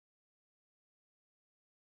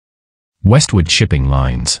Westwood Shipping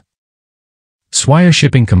Lines. Swire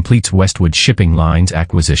Shipping completes Westwood Shipping Lines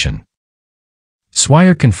acquisition.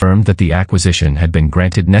 Swire confirmed that the acquisition had been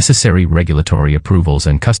granted necessary regulatory approvals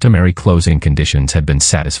and customary closing conditions had been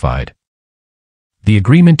satisfied. The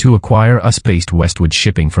agreement to acquire US-based Westwood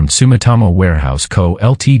Shipping from Sumitomo Warehouse Co.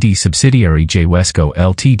 Ltd. subsidiary J-WeSco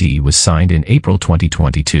Ltd. was signed in April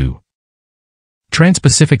 2022.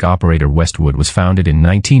 Trans-Pacific operator Westwood was founded in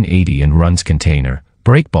 1980 and runs container,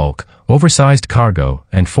 breakbulk, oversized cargo,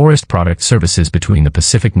 and forest product services between the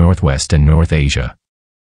Pacific Northwest and North Asia.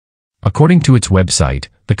 According to its website,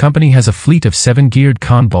 the company has a fleet of 7 geared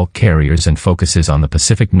con-bulk carriers and focuses on the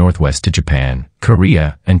Pacific Northwest to Japan,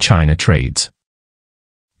 Korea, and China trades.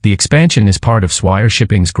 The expansion is part of Swire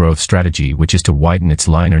Shipping's growth strategy, which is to widen its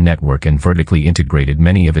liner network and vertically integrated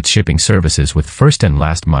many of its shipping services with first and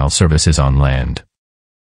last mile services on land.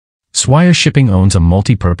 Swire Shipping owns a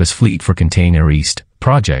multi-purpose fleet for container east,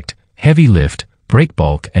 project, heavy lift,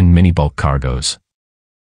 breakbulk, and mini-bulk cargoes.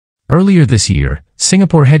 Earlier this year,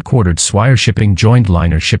 Singapore-headquartered Swire Shipping joined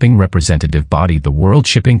liner shipping representative body the World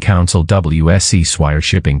Shipping Council WSC. Swire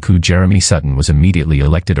Shipping Co. Jeremy Sutton was immediately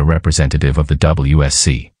elected a representative of the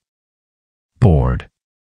WSC board.